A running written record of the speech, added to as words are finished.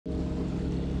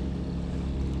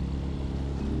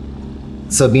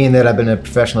So being that I've been a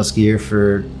professional skier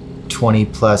for 20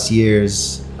 plus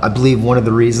years, I believe one of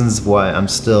the reasons why I'm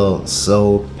still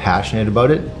so passionate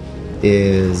about it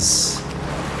is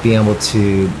being able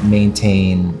to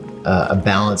maintain a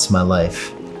balance in my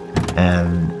life.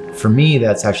 And for me,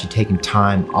 that's actually taking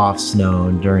time off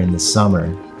snow during the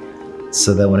summer,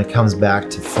 so that when it comes back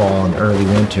to fall and early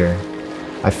winter,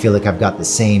 I feel like I've got the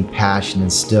same passion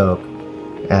and stoke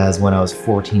as when I was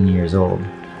 14 years old.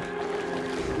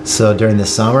 So during the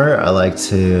summer, I like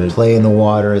to play in the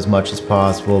water as much as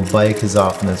possible, bike as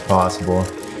often as possible,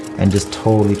 and just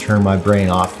totally turn my brain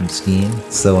off from skiing.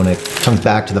 So when it comes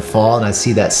back to the fall and I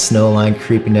see that snow line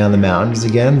creeping down the mountains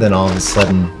again, then all of a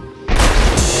sudden.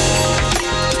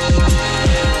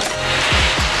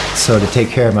 So to take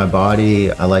care of my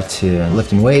body, I like to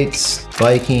lifting weights,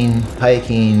 biking,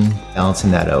 hiking, balancing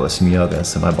that out with some yoga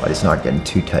so my body's not getting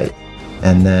too tight.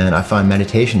 And then I find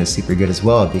meditation is super good as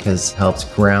well because it helps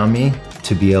ground me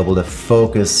to be able to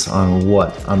focus on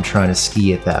what I'm trying to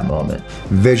ski at that moment.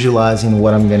 Visualizing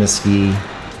what I'm gonna ski,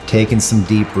 taking some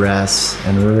deep breaths,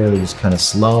 and really just kind of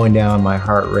slowing down my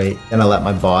heart rate. And I let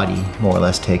my body more or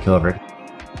less take over.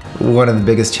 One of the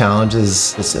biggest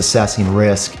challenges is assessing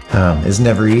risk. It's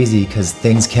never easy because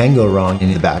things can go wrong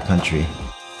in the backcountry.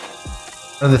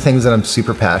 One of the things that I'm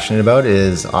super passionate about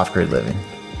is off-grid living.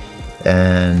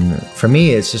 And for me,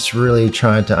 it's just really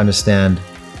trying to understand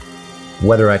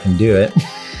whether I can do it.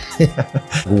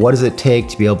 What does it take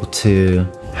to be able to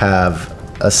have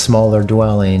a smaller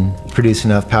dwelling, produce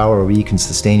enough power where you can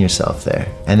sustain yourself there?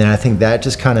 And then I think that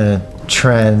just kind of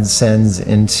transcends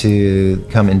into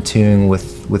come in tune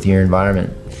with your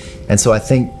environment. And so I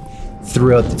think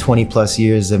throughout the 20 plus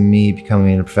years of me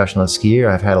becoming a professional skier,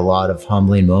 I've had a lot of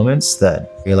humbling moments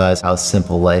that realize how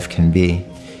simple life can be.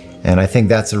 And I think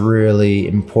that's a really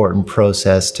important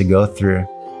process to go through.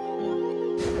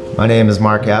 My name is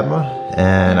Mark Abma,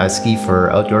 and I ski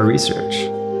for Outdoor Research.